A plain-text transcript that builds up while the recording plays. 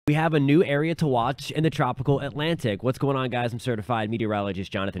We have a new area to watch in the tropical Atlantic. What's going on, guys? I'm certified meteorologist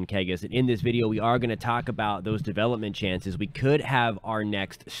Jonathan Kegas, and in this video, we are going to talk about those development chances. We could have our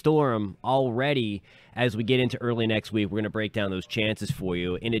next storm already as we get into early next week. We're going to break down those chances for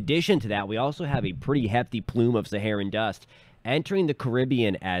you. In addition to that, we also have a pretty hefty plume of Saharan dust entering the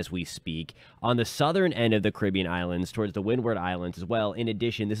Caribbean as we speak, on the southern end of the Caribbean islands, towards the Windward Islands as well. In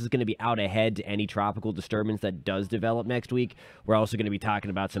addition, this is going to be out ahead to any tropical disturbance that does develop next week. We're also going to be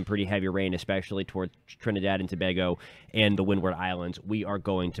talking about some pretty heavy rain, especially towards Trinidad and Tobago and the Windward Islands. We are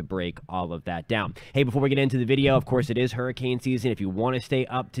going to break all of that down. Hey, before we get into the video, of course, it is hurricane season. If you want to stay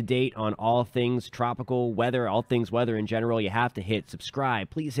up to date on all things tropical weather, all things weather in general, you have to hit subscribe.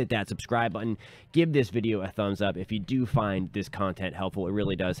 Please hit that subscribe button. Give this video a thumbs up if you do find this content helpful. It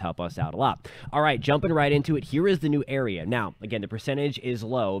really does help us out a lot. All right, jumping right into it, here is the new area. Now, again, the percentage is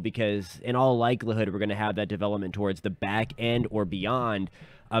low because in all likelihood, we're going to have that development towards the back end or beyond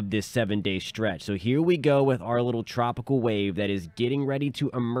of this 7-day stretch. So here we go with our little tropical wave that is getting ready to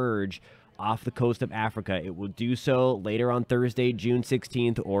emerge off the coast of Africa. It will do so later on Thursday, June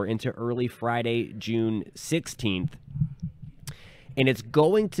 16th, or into early Friday, June 16th. And it's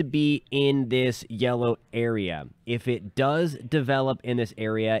going to be in this yellow area. If it does develop in this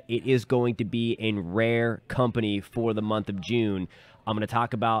area, it is going to be in rare company for the month of June. I'm going to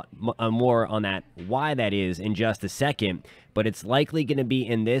talk about more on that, why that is, in just a second, but it's likely going to be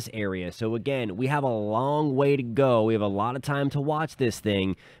in this area. So again, we have a long way to go. We have a lot of time to watch this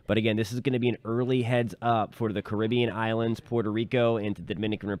thing, but again, this is going to be an early heads up for the Caribbean islands, Puerto Rico, and the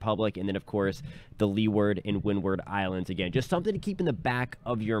Dominican Republic, and then of course the Leeward and Windward Islands. Again, just something to keep in the back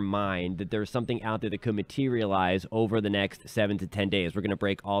of your mind that there's something out there that could materialize over the next 7 to 10 days. We're going to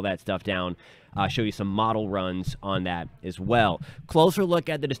break all that stuff down, show you some model runs on that as well. Closer look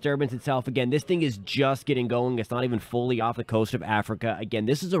at the disturbance itself. Again, this thing is just getting going. It's not even fully off the coast of Africa. Again,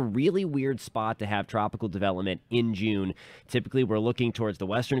 this is a really weird spot to have tropical development in June. Typically, we're looking towards the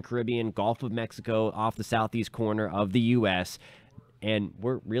Western Caribbean, Gulf of Mexico, off the southeast corner of the U.S., and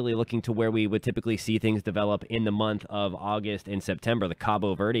we're really looking to where we would typically see things develop in the month of August and September, the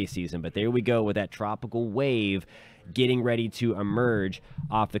Cabo Verde season. But there we go with that tropical wave getting ready to emerge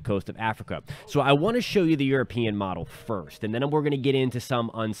off the coast of Africa. So I want to show you the European model first, and then we're going to get into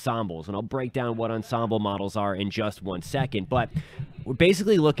some ensembles, and I'll break down what ensemble models are in just one second. But we're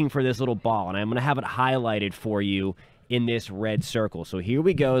basically looking for this little ball, and I'm going to have it highlighted for you in this red circle. So here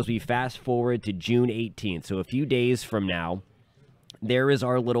we go as we fast forward to June 18th. So a few days from now, there is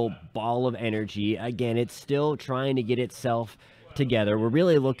our little ball of energy. Again, it's still trying to get itself together. We're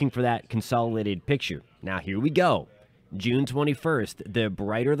really looking for that consolidated picture. Now, here we go. June 21st, the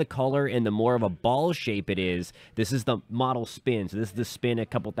brighter the color and the more of a ball shape it is, this is the model spin. So this is the spin a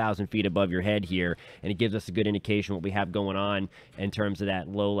couple thousand feet above your head here, and it gives us a good indication what we have going on in terms of that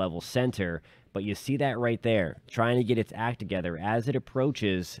low-level center. But you see that right there, trying to get its act together as it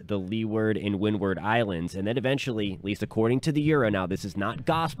approaches the Leeward and Windward Islands. And then eventually, at least according to the Euro, now this is not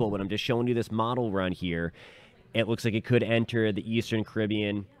gospel, but I'm just showing you this model run here, it looks like it could enter the Eastern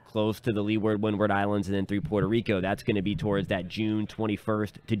Caribbean, close to the Leeward, Windward Islands, and then through Puerto Rico. That's going to be towards that June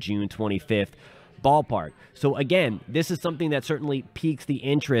 21st to June 25th ballpark. So again, this is something that certainly piques the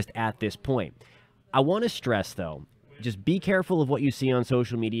interest at this point. I want to stress, though, just be careful of what you see on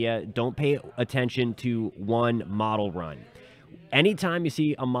social media. Don't pay attention to one model run. Anytime you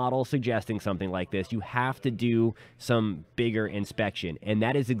see a model suggesting something like this, you have to do some bigger inspection. And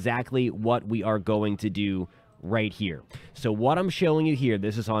that is exactly what we are going to do right here. So what I'm showing you here,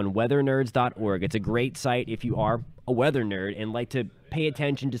 this is on weathernerds.org. It's a great site if you are a weather nerd and like to pay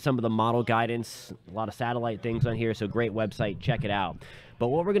attention to some of the model guidance, a lot of satellite things on here. So great website, check it out. But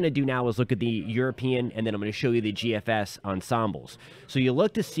what we're going to do now is look at the European, and then I'm going to show you the GFS ensembles. So you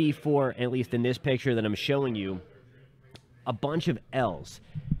look to see for, at least in this picture that I'm showing you, a bunch of L's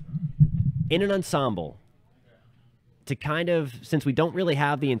in an ensemble. To kind of, since we don't really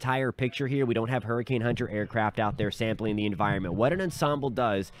have the entire picture here, we don't have Hurricane Hunter aircraft out there sampling the environment. What an ensemble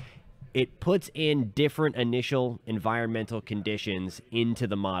does, it puts in different initial environmental conditions into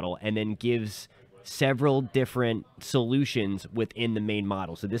the model and then gives several different solutions within the main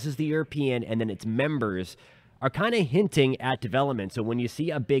model. So this is the European, and then its members are kind of hinting at development. So when you see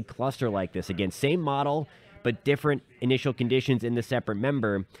a big cluster like this, again, same model, but different initial conditions in the separate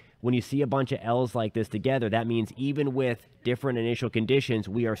member, when you see a bunch of L's like this together, that means even with different initial conditions,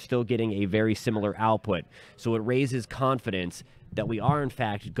 we are still getting a very similar output. So it raises confidence that we are, in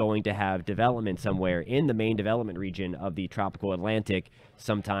fact, going to have development somewhere in the main development region of the tropical Atlantic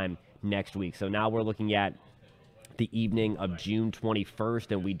sometime next week. So now we're looking at the evening of June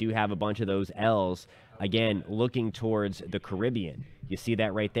 21st, and we do have a bunch of those L's again, looking towards the Caribbean. You see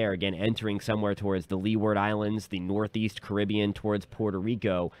that right there, again, entering somewhere towards the Leeward Islands, the Northeast Caribbean, towards Puerto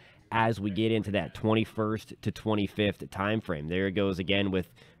Rico, as we get into that 21st to 25th time frame. There it goes again with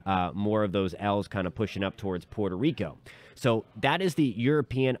more of those L's kind of pushing up towards Puerto Rico. So that is the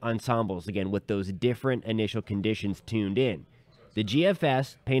European ensembles, again, with those different initial conditions tuned in. The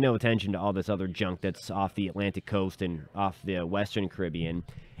GFS, pay no attention to all this other junk that's off the Atlantic coast and off the Western Caribbean.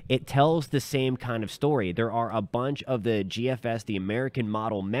 It tells the same kind of story. There are a bunch of the GFS, the American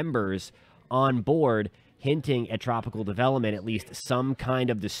model members, on board, hinting at tropical development, at least some kind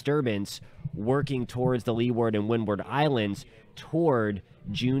of disturbance working towards the Leeward and Windward Islands toward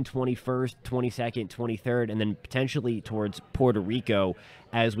June 21st, 22nd, 23rd, and then potentially towards Puerto Rico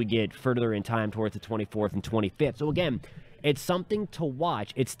as we get further in time towards the 24th and 25th. So again, it's something to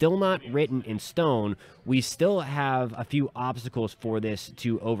watch. It's still not written in stone. We still have a few obstacles for this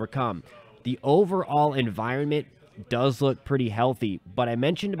to overcome. The overall environment does look pretty healthy, but I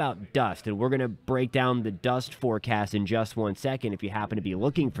mentioned about dust, and we're going to break down the dust forecast in just 1 second if you happen to be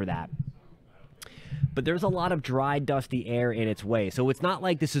looking for that. But there's a lot of dry, dusty air in its way. So it's not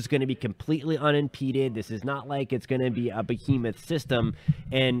like this is going to be completely unimpeded. This is not like it's going to be a behemoth system.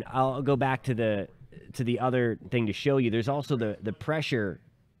 And I'll go back to the other thing to show you. There's also the pressure.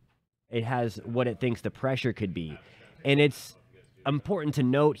 It has what it thinks the pressure could be. And it's important to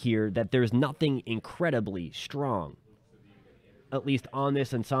note here that there's nothing incredibly strong, at least on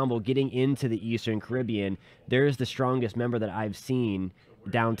this ensemble getting into the Eastern Caribbean. There's the strongest member that I've seen,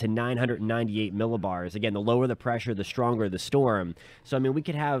 down to 998 millibars. Again, the lower the pressure, the stronger the storm. So, I mean, we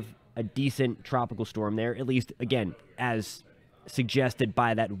could have a decent tropical storm there, at least, again, as suggested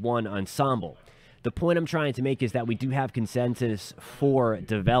by that one ensemble. The point I'm trying to make is that we do have consensus for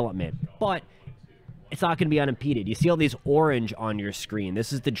development, but it's not going to be unimpeded. You see all these orange on your screen.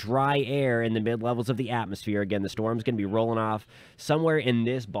 This is the dry air in the mid-levels of the atmosphere. Again, the storm's going to be rolling off somewhere in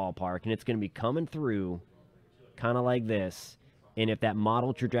this ballpark, and it's going to be coming through kind of like this. And if that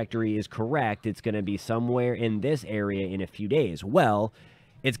model trajectory is correct, it's going to be somewhere in this area in a few days. Well,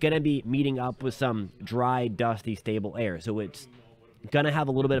 it's going to be meeting up with some dry, dusty, stable air. So it's going to have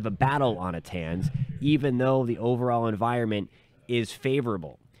a little bit of a battle on its hands, even though the overall environment is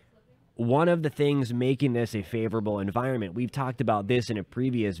favorable. One of the things making this a favorable environment, we've talked about this in a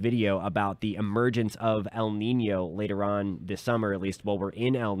previous video about the emergence of El Nino later on this summer, at least while we're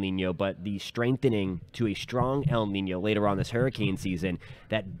in El Nino, but the strengthening to a strong El Nino later on this hurricane season,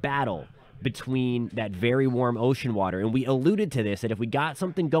 that battle between that very warm ocean water. And we alluded to this, that if we got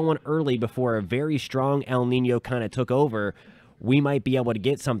something going early before a very strong El Nino kind of took over, we might be able to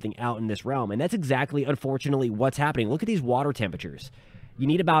get something out in this realm. And that's exactly, unfortunately, what's happening. Look at these water temperatures. You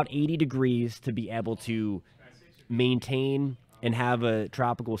need about 80 degrees to be able to maintain and have a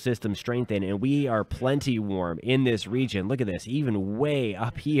tropical system strengthen, and we are plenty warm in this region. Look at this, even way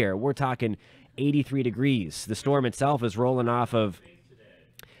up here, we're talking 83 degrees. The storm itself is rolling off of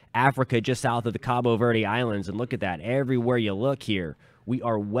Africa just south of the Cabo Verde Islands, and look at that. Everywhere you look here, we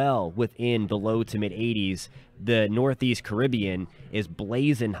are well within the low to mid 80s. The Northeast Caribbean is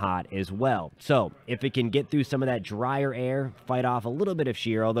blazing hot as well. So if it can get through some of that drier air, fight off a little bit of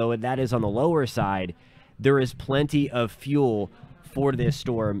shear, although that is on the lower side, there is plenty of fuel for this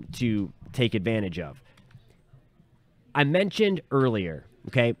storm to take advantage of. I mentioned earlier,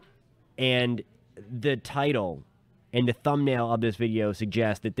 okay, and the title and the thumbnail of this video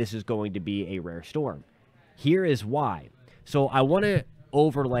suggests that this is going to be a rare storm. Here is why. So I want to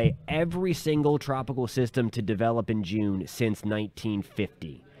overlay every single tropical system to develop in June since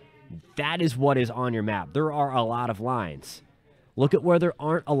 1950. That is what is on your map. There are a lot of lines. Look at where there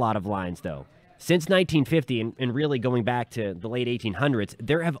aren't a lot of lines, though. Since 1950, and really going back to the late 1800s,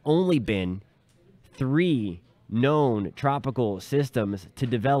 there have only been 3 known tropical systems to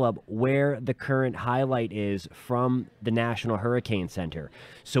develop where the current highlight is from the National Hurricane Center.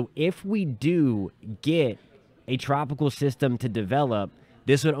 So if we do get a tropical system to develop,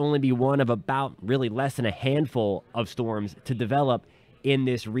 this would only be one of about really less than a handful of storms to develop in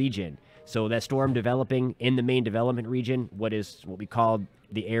this region. So that storm developing in the main development region, what we call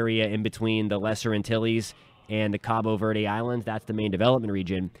the area in between the Lesser Antilles and the Cabo Verde Islands, that's the main development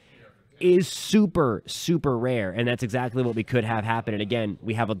region, is super, super rare. And that's exactly what we could have happen. And again,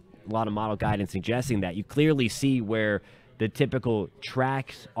 we have a lot of model guidance suggesting that. You clearly see where the typical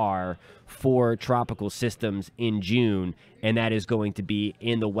tracks are for tropical systems in June, and that is going to be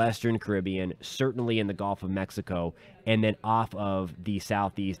in the Western Caribbean, certainly in the Gulf of Mexico, and then off of the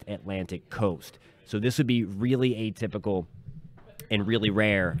Southeast Atlantic coast. So this would be really atypical and really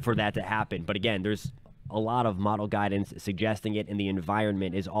rare for that to happen. But again, there's a lot of model guidance suggesting it, and the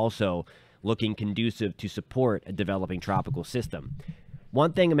environment is also looking conducive to support a developing tropical system.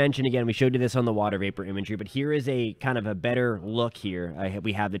 One thing I mentioned again, we showed you this on the water vapor imagery, but here is a kind of a better look here.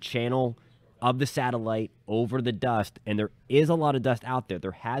 We have the channel of the satellite over the dust, and there is a lot of dust out there.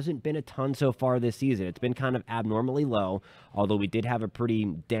 There hasn't been a ton so far this season. It's been kind of abnormally low, although we did have a pretty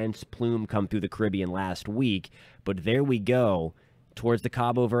dense plume come through the Caribbean last week. But there we go, towards the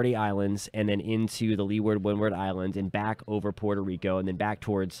Cabo Verde Islands, and then into the Leeward and Windward Islands, and back over Puerto Rico, and then back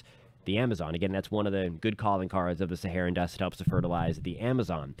towards the Amazon. Again, that's one of the good calling cards of the Saharan dust. It helps to fertilize the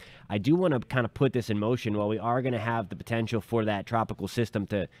Amazon. I do want to kind of put this in motion. While we are going to have the potential for that tropical system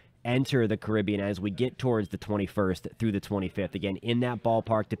to enter the Caribbean as we get towards the 21st through the 25th, again, in that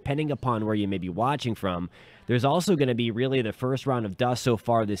ballpark, depending upon where you may be watching from, there's also going to be really the first round of dust so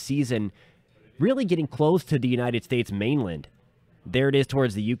far this season, really getting close to the United States mainland. There it is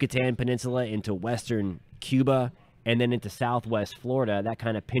towards the Yucatan Peninsula into western Cuba, and then into southwest Florida. That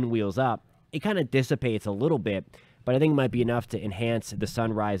kind of pinwheels up. It kind of dissipates a little bit, but I think it might be enough to enhance the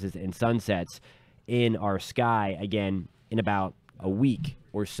sunrises and sunsets in our sky, again, in about a week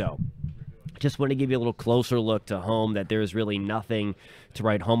or so. Just want to give you a little closer look to home, that there's really nothing to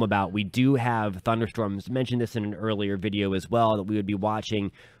write home about. We do have thunderstorms. I mentioned this in an earlier video as well, that we would be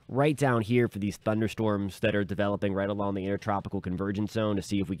watching right down here for these thunderstorms that are developing right along the intertropical convergence zone to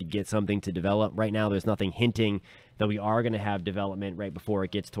see if we could get something to develop. Right now, there's nothing hinting that we are going to have development right before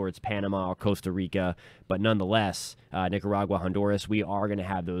it gets towards Panama or Costa Rica. But nonetheless, Nicaragua, Honduras, we are going to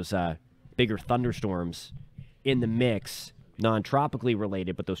have those bigger thunderstorms in the mix, non-tropically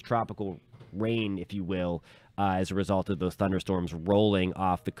related, but those tropical rain, if you will, as a result of those thunderstorms rolling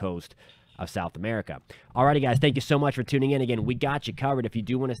off the coast of South America. Alrighty, guys, thank you so much for tuning in. Again, we got you covered. If you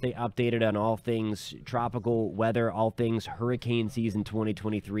do want to stay updated on all things tropical weather, all things hurricane season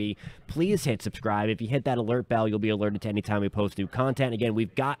 2023, please hit subscribe. If you hit that alert bell, you'll be alerted to any time we post new content. Again,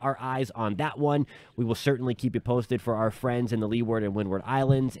 we've got our eyes on that one. We will certainly keep you posted for our friends in the Leeward and Windward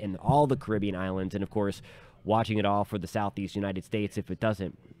Islands and all the Caribbean islands, and of course, watching it all for the Southeast United States. If it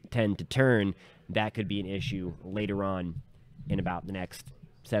doesn't tend to turn, that could be an issue later on in about the next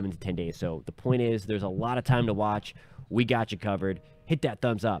 7 to 10 days. So the point is, there's a lot of time to watch. We got you covered. Hit that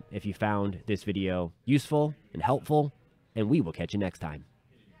thumbs up if you found this video useful and helpful, and we will catch you next time.